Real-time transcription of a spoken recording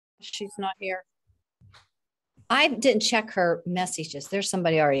She's not here. I didn't check her messages. There's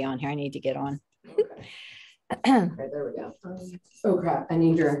somebody already on here. I need to get on. Okay, okay, there we go. Oh crap, I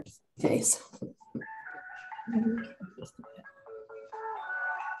need your case.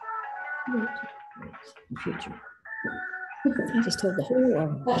 Future. I just told the whole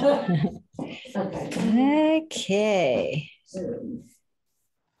world. Okay. Okay.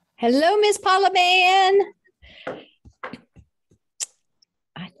 Hello, Miss Paula Man.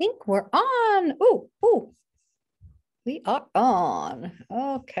 I think we're on. Oh, we are on.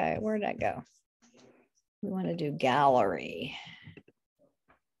 Okay, where'd that go? We want to do gallery.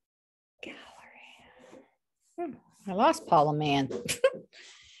 Gallery. I lost Paula Man.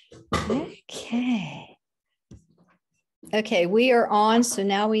 Okay. Okay, we are on. So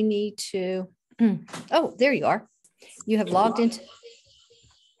now we need to. Oh, there you are. You have logged into.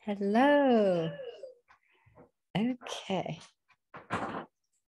 Hello. Okay. I'm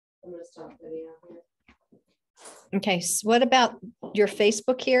gonna stop video here. Okay, so what about your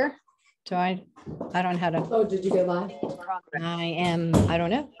Facebook here? Do I don't know how to. Oh, did you go live? I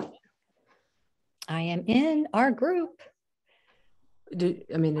don't know. I am in our group. Did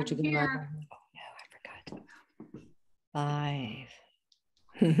you go live? Oh, no, I forgot. Live.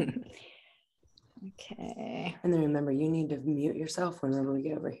 Okay. And then remember, you need to mute yourself whenever we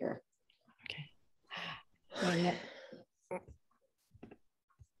get over here. Okay.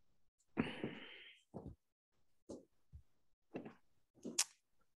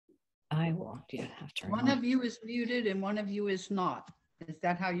 I will have to. One of you is muted and one of you is not. Is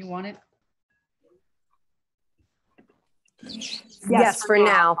that how you want it? Yes, for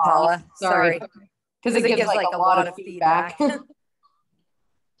now, Paula. Sorry. Because it gives like a lot of feedback.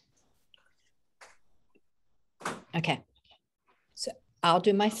 Okay. So I'll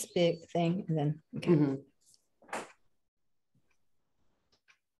do my speak thing and then, okay. Mm-hmm.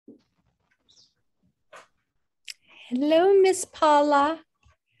 Hello, Miss Paula.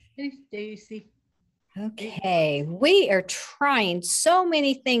 Hey, Stacy. Okay, we are trying so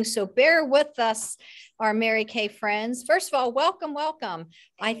many things, so bear with us, our Mary Kay friends. First of all, welcome, welcome.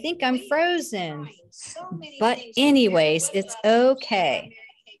 I think I'm frozen, but anyways, it's okay.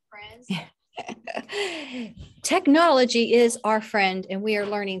 Technology is our friend, and we are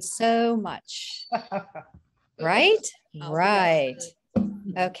learning so much. Right? Right.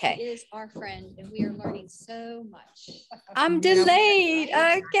 Okay. It is our friend, and we are learning so much. I'm delayed.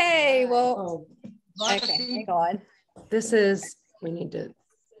 Okay. Well, okay. Hang on. This is, we need to,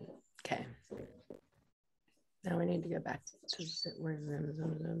 okay. Now we need to go back to where's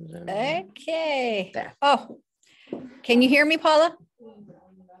Zoom. Okay. There. Oh, can you hear me, Paula?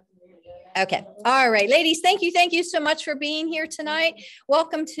 Okay. All right, ladies, thank you so much for being here tonight.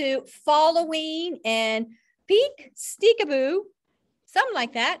 Welcome to Falloween and Peek Steekaboo. Something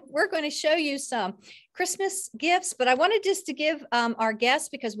like that. We're going to show you some Christmas gifts, but I wanted just to give our guests,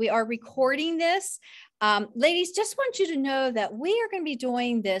 because we are recording this. Ladies, just want you to know that we are going to be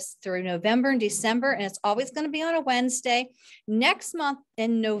doing this through November and December, and it's always going to be on a Wednesday. Next month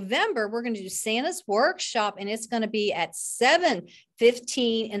in November, we're going to do Santa's workshop, and it's going to be at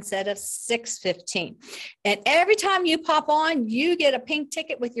 7:15 instead of 6:15. And every time you pop on, you get a pink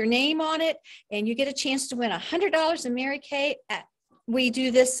ticket with your name on it, and you get a chance to win $100 in Mary Kay. We do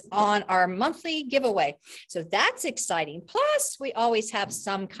this on our monthly giveaway. So that's exciting. Plus, we always have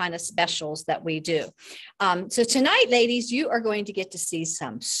some kind of specials that we do. So tonight, ladies, you are going to get to see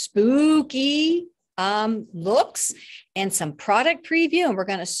some spooky looks and some product preview. And we're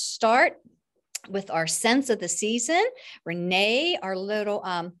going to start with our sense of the season. Renee, our little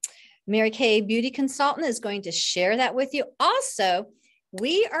Mary Kay beauty consultant, is going to share that with you. Also,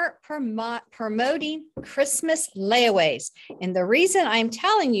 we are promoting Christmas layaways. And the reason I'm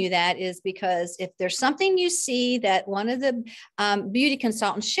telling you that is because if there's something you see that one of the beauty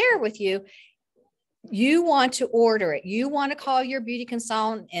consultants share with you, you want to order it. You want to call your beauty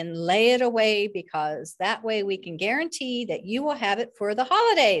consultant and lay it away, because that way we can guarantee that you will have it for the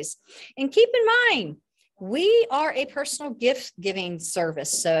holidays. And keep in mind, we are a personal gift giving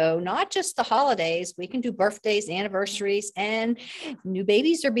service. So not just the holidays, we can do birthdays, anniversaries, and new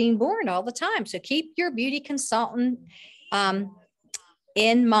babies are being born all the time. So keep your beauty consultant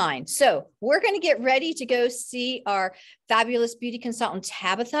in mind. So we're going to get ready to go see our fabulous beauty consultant,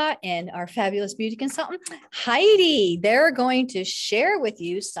 Tabitha, and our fabulous beauty consultant, Heidi. They're going to share with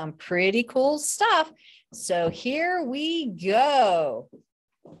you some pretty cool stuff. So here we go.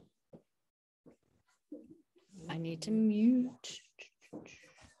 I need to mute.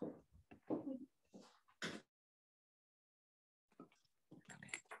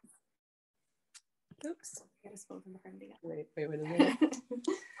 Oops. Wait a minute.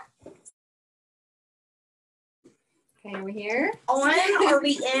 Okay, are we here? On, are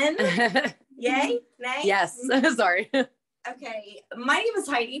we in? Yay? Nay? Yes. Sorry. Okay. My name is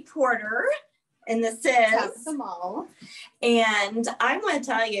Heidi Porter, and this is the mall. And I want to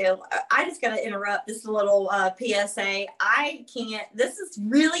tell you, I just got to interrupt this little PSA. I can't. This is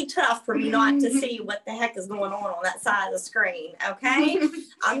really tough for me not to see what the heck is going on that side of the screen. Okay,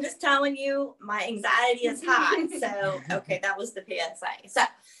 I'm just telling you, my anxiety is high. So, okay, that was the PSA. So,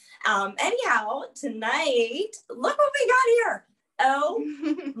 anyhow, tonight, look what we got here. Oh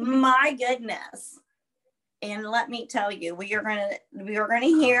my goodness. And let me tell you, we are gonna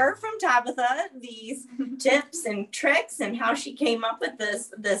hear from Tabitha these tips and tricks and how she came up with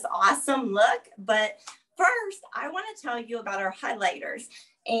this awesome look. But first, I want to tell you about our highlighters.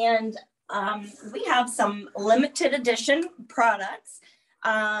 And we have some limited edition products.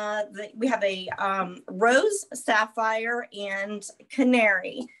 We have a rose, sapphire, and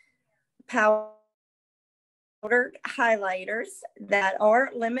canary powdered highlighters that are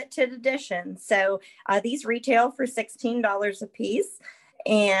limited edition. So these retail for $16 a piece,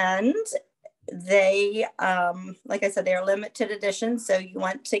 and they, like I said, they are limited edition. So you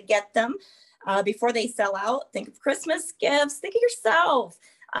want to get them before they sell out. Think of Christmas gifts, think of yourself.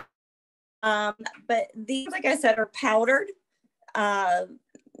 But these, like I said, are powdered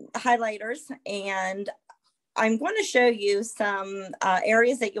highlighters, and I'm going to show you some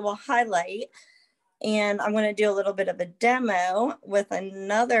areas that you will highlight. And I'm going to do a little bit of a demo with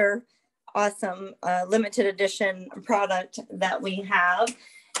another awesome limited edition product that we have.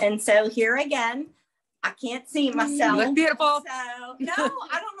 And so here again, I can't see myself. You look beautiful. So no,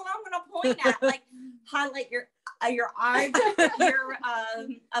 I don't know what I'm going to point at. Like highlight your eye, your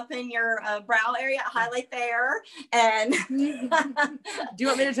up in your brow area, highlight there, and Do you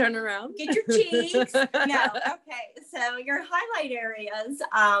want me to turn around? get your cheeks. No, okay. So your highlight areas,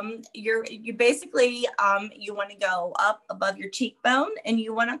 you basically you want to go up above your cheekbone, and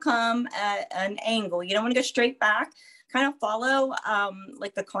you want to come at an angle. You don't want to go straight back. Kind of follow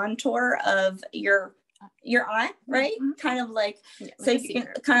like the contour of your eye, right? Mm-hmm. Kind of like, yeah, so you can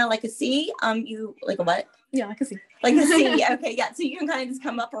kind of like a C. You like a what? Yeah, like a C. Like a C. Okay, yeah. So you can kind of just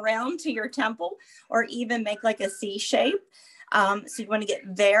come up around to your temple, or even make like a C shape. So you want to get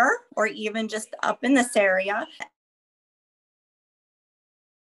there, or even just up in this area.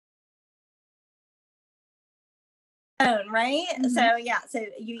 Right? Mm-hmm. So yeah, so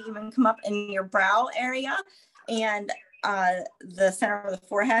you even come up in your brow area and the center of the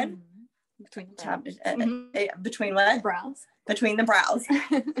forehead. Between what? Brows. Between the brows.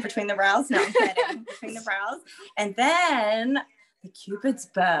 Between the brows. No, I'm kidding. Between the brows. And then the Cupid's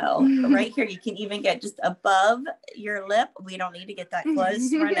bow. Right here. You can even get just above your lip. We don't need to get that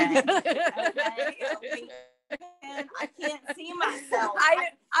close, Renee. Okay. And I can't see myself.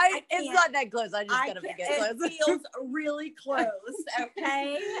 It's not that close. I just gotta get close. It feels really close.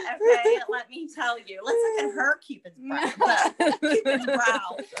 Okay. Okay. Let me tell you. Let's look at her Cupid's brow. Cupid's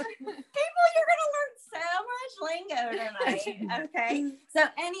brow. People, you're gonna learn so much lingo tonight. Okay. So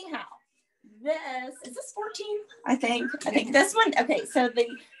anyhow, this is this 14. I think this one. Okay. So the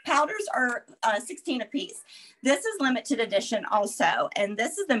powders are 16 a piece. This is limited edition also, and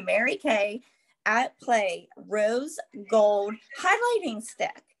this is the Mary Kay at Play Rose Gold Highlighting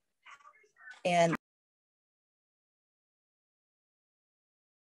Stick. And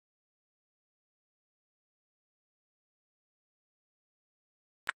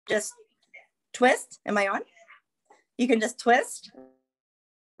just twist. Am I on? You can just twist,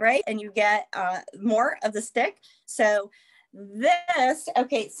 right? And you get more of the stick. So this,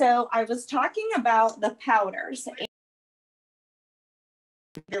 okay, so I was talking about the powders.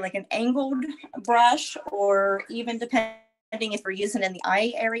 Like an angled brush, or even depending if we're using in the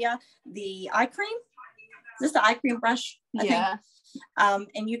eye area, the eye cream. Is this the eye cream brush? I think.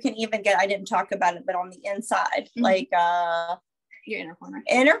 And you can even get, I didn't talk about it, but on the inside, like your inner corner.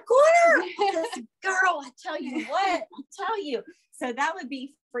 Inner corner. This girl, I tell you what, So that would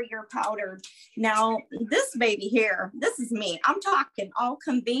be for your powder. Now, this baby here, this is me. I'm talking all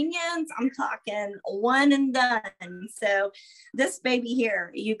convenience. I'm talking one and done. So this baby here,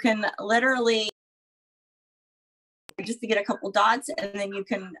 you can literally just to get a couple dots, and then you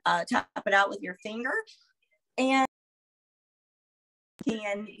can tap it out with your finger, and you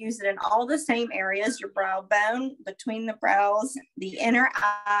can use it in all the same areas: your brow bone, between the brows, the inner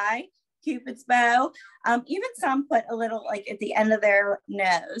eye, Cupid's bow. Even some put a little like at the end of their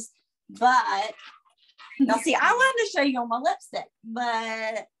nose. But now see, I wanted to show you on my lipstick,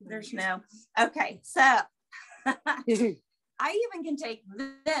 but there's no. Okay, so I even can take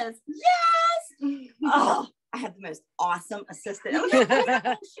this. Yes. Oh, I have the most awesome assistant. Look how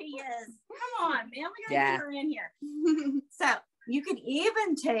beautiful she is. Come on, man. We gotta get her in here. So you can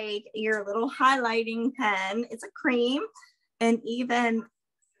even take your little highlighting pen. It's a cream, and even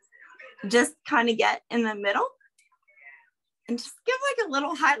just kind of get in the middle and just give like a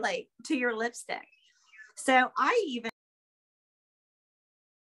little highlight to your lipstick. So I even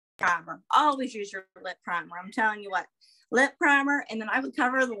primer. Always use your lip primer. I'm telling you what, lip primer, and then I would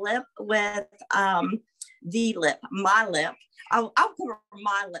cover the lip with my lip. I'll cover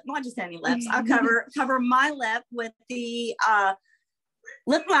my lip, not just any lips. I'll cover my lip with the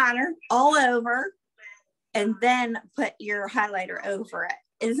lip liner all over, and then put your highlighter over it.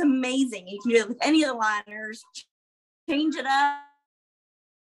 It is amazing. You can do it with any of the liners. Change it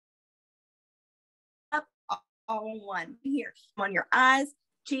up all in one. Here on your eyes,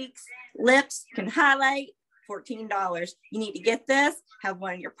 cheeks, lips, you can highlight. $14. You need to get this, have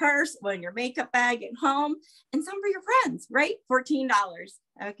one in your purse, one in your makeup bag at home, and some for your friends, right? $14.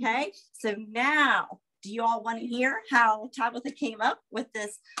 Okay. So now, do you all want to hear how Tabitha came up with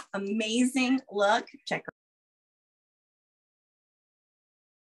this amazing look? Check her.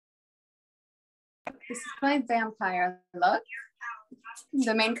 This is my vampire look.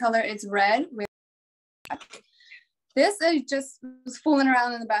 The main color is red with this. I just was fooling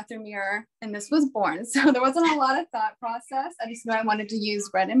around in the bathroom mirror and this was born. So there wasn't a lot of thought process. I just knew I wanted to use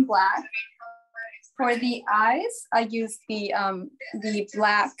red and black. For the eyes, I used the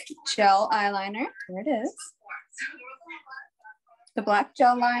black gel eyeliner. Here it is. The black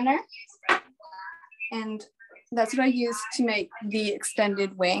gel liner. And that's what I used to make the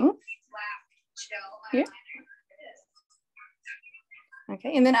extended wing. Here.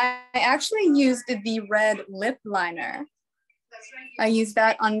 Okay, and then I actually used the red lip liner. I used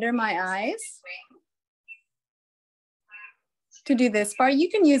that under my eyes to do this part. You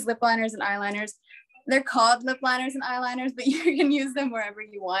can use lip liners and eyeliners. They're called lip liners and eyeliners, but you can use them wherever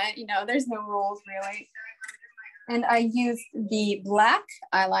you want. You know, there's no rules really. And I used the black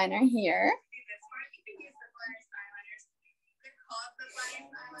eyeliner here.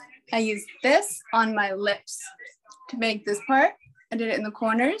 I used this on my lips to make this part. I did it in the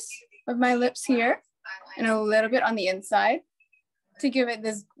corners of my lips here and a little bit on the inside to give it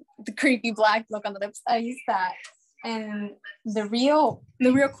the creepy black look on the lips. I used that. And the real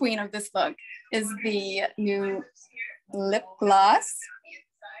queen of this look is the new lip gloss.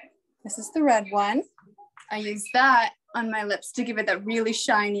 This is the red one. I used that on my lips to give it that really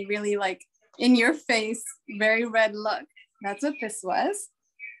shiny, really like in your face, very red look. That's what this was.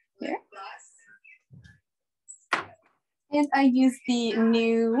 Here. And I used the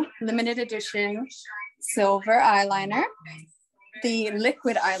new limited edition silver eyeliner, the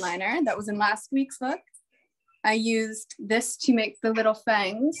liquid eyeliner that was in last week's look. I used this to make the little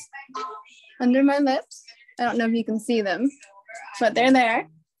fangs under my lips. I don't know if you can see them, but they're there.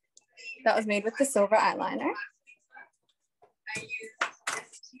 That was made with the silver eyeliner.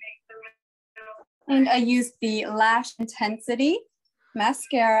 And I used the Lash Intensity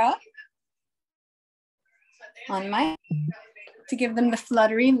mascara on my to give them the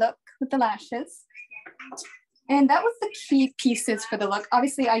fluttery look with the lashes. And that was the key pieces for the look.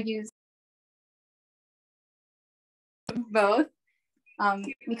 Obviously I used both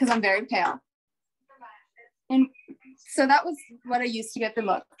because I'm very pale. And so that was what I used to get the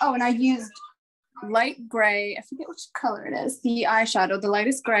look. Oh, and I used light gray, I forget which color it is, the eyeshadow, the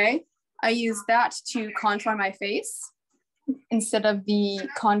lightest gray. I used that to contour my face. Instead of the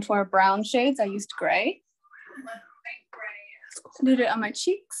contour brown shades, I used gray. I did it on my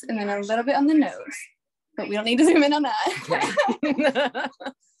cheeks and then a little bit on the nose, but we don't need to zoom in on that.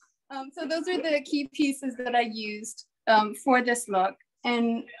 So those are the key pieces that I used for this look.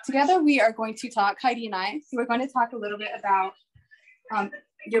 And together we are going to talk, Heidi and I, so we're going to talk a little bit about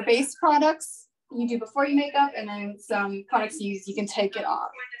your base products you do before you make up, and then some products you use, you can take it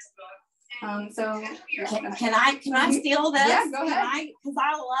off. So can I steal this? Yeah, go ahead. Because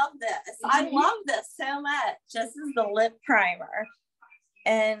I love this. I love this so much. This is the lip primer.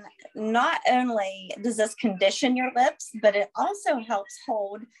 And not only does this condition your lips, but it also helps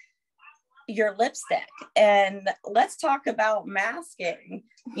hold your lipstick. And let's talk about masking.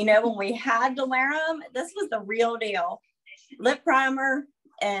 You know, when we had to wear them, this was the real deal. Lip primer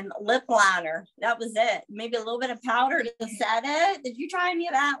and lip liner. That was it. Maybe a little bit of powder to set it. Did you try any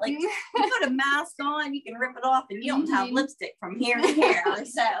of that? Like, you put a mask on, you can rip it off and you don't have lipstick from here to here.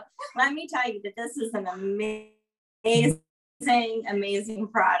 So let me tell you that this is an amazing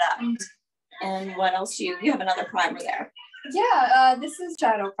product. And what else you have another primer there. Yeah, this is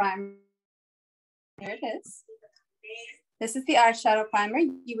shadow primer. There it is. This is the eyeshadow primer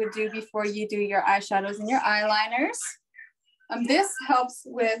you would do before you do your eyeshadows and your eyeliners. This helps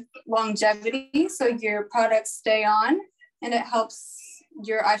with longevity, so your products stay on, and it helps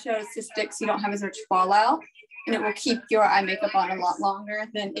your eyeshadows to stick so you don't have as much fallout, and it will keep your eye makeup on a lot longer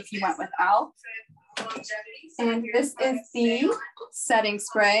than if you went without. And this is the setting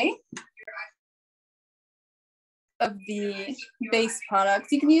spray of the base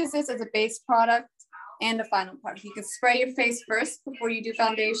products. You can use this as a base product and a final product. You can spray your face first before you do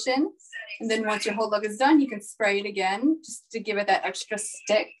foundation. And then once your whole look is done, you can spray it again just to give it that extra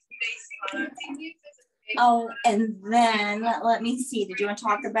stick. Oh, and then let me see. Did you want to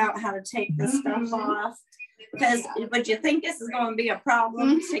talk about how to take this stuff off? Because would you think this is going to be a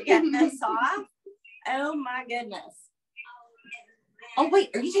problem to get this off? Oh my goodness. Oh wait,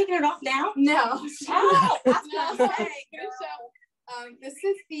 are you taking it off now? No. Oh, that's what I'm saying. This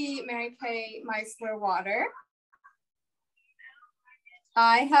is the Mary Kay Micellar water.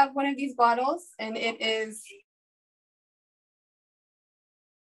 I have one of these bottles, and it is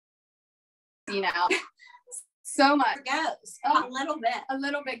now so much. It goes a little bit. A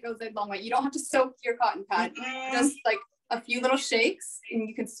little bit goes a long way. You don't have to soak your cotton pad. Just like a few little shakes, and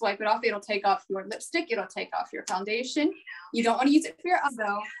you can swipe it off. It'll take off your lipstick. It'll take off your foundation. You don't want to use it for your eyes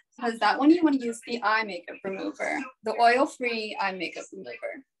though, because that one you want to use the eye makeup remover, the oil-free eye makeup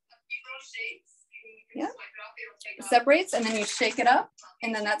remover. Yeah, it separates, and then you shake it up,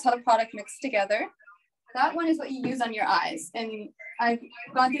 and then that's how the product mixes together. That one is what you use on your eyes, and I've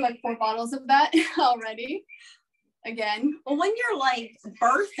gone through like 4 bottles of that already. Again, well, when you're like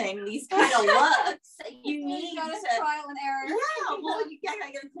birthing these kind of looks, you need to trial and error. Yeah, well, you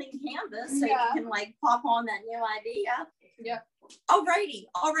gotta get a clean canvas so you can like pop on that new idea. Yeah. Alrighty.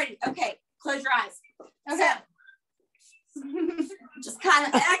 Okay, close your eyes. Okay. So, just kind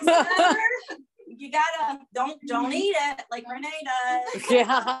of X over. You gotta don't eat it like Renee does.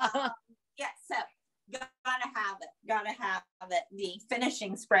 Yeah. Yeah. So gotta have it. The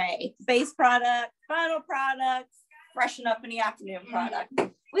finishing spray, base product, final product, freshen up in the afternoon product.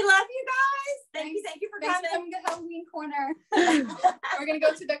 We love you guys. Thank you for Thanks coming. for coming to Halloween corner. We're gonna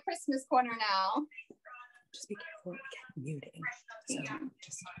go to the Christmas corner now. Just be careful with muting. So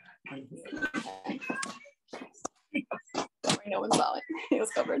just unmute. Don't worry, no one saw it. It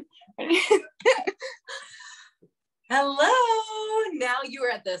was covered. Hello. Now you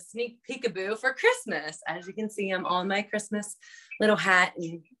are at the sneak peekaboo for Christmas. As you can see, I'm on my Christmas little hat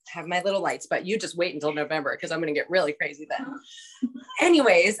and have my little lights, but you just wait until November because I'm going to get really crazy then.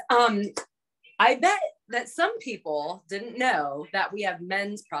 Anyways, I bet that some people didn't know that we have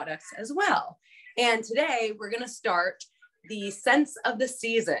men's products as well. And today we're going to start the scents of the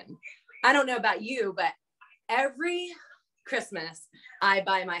season. I don't know about you, but every Christmas I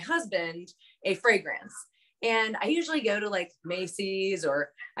buy my husband a fragrance. And I usually go to like Macy's,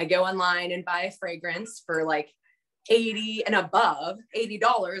 or I go online and buy a fragrance for like $80 and above.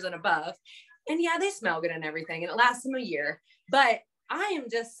 And yeah, they smell good and everything, and it lasts them a year. But I am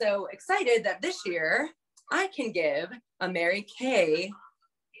just so excited that this year I can give a Mary Kay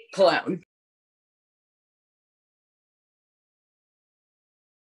cologne.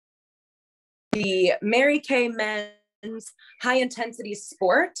 The Mary Kay Men's High Intensity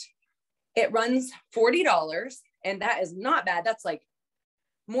Sport. It runs $40, and that is not bad. That's like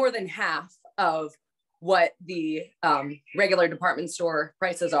more than half of what the regular department store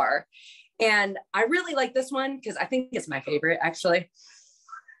prices are. And I really like this one because I think it's my favorite, actually.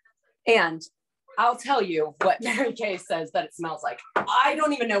 And I'll tell you what Mary Kay says that it smells like. I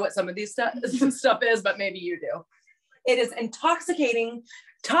don't even know what some of these stuff is, but maybe you do. It is intoxicating,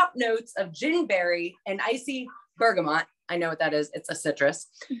 top notes of ginberry and icy bergamot. I know what that is. It's a citrus.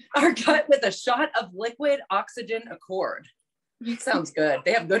 Are cut with a shot of liquid oxygen accord. Sounds good.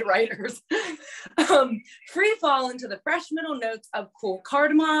 They have good writers. Free fall into the fresh middle notes of cool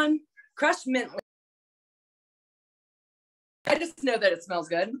cardamom, crushed mint. I just know that it smells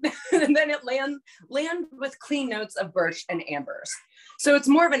good. And then it land with clean notes of birch and ambers. So it's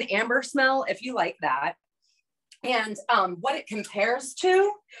more of an amber smell if you like that. And what it compares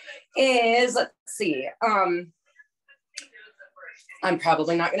to is, let's see, I'm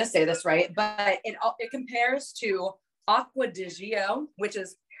probably not going to say this right, but it compares to Aqua di Gio, which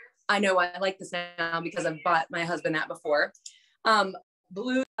is, I know I like this now because I've bought my husband that before.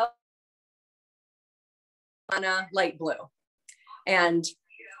 Blue, light blue. And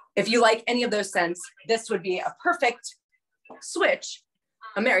if you like any of those scents, this would be a perfect switch,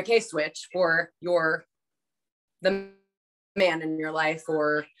 a Mary Kay switch for the man in your life,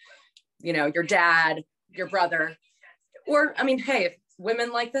 or, you know, your dad, your brother. Or, I mean, hey, if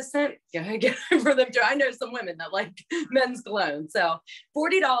women like this scent, get for them too. I know some women that like men's cologne. So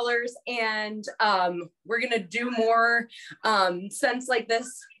 $40. And we're going to do more scents like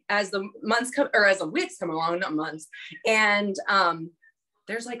this as the months come, or as the weeks come along, not months. And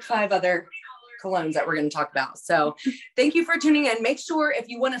there's like 5 other colognes that we're going to talk about. So thank you for tuning in. Make sure if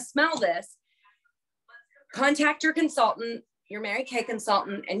you want to smell this, contact your consultant, your Mary Kay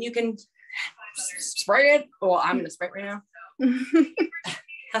consultant, and you can spray it. Well, I'm going to spray it right now.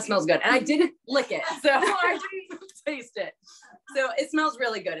 That smells good. And I didn't lick it, so I didn't taste it. So it smells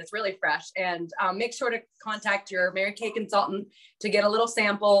really good. It's really fresh. And make sure to contact your Mary Kay consultant to get a little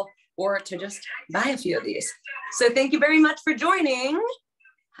sample or to just buy a few of these. So thank you very much for joining.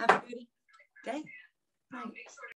 Have a good day. Bye.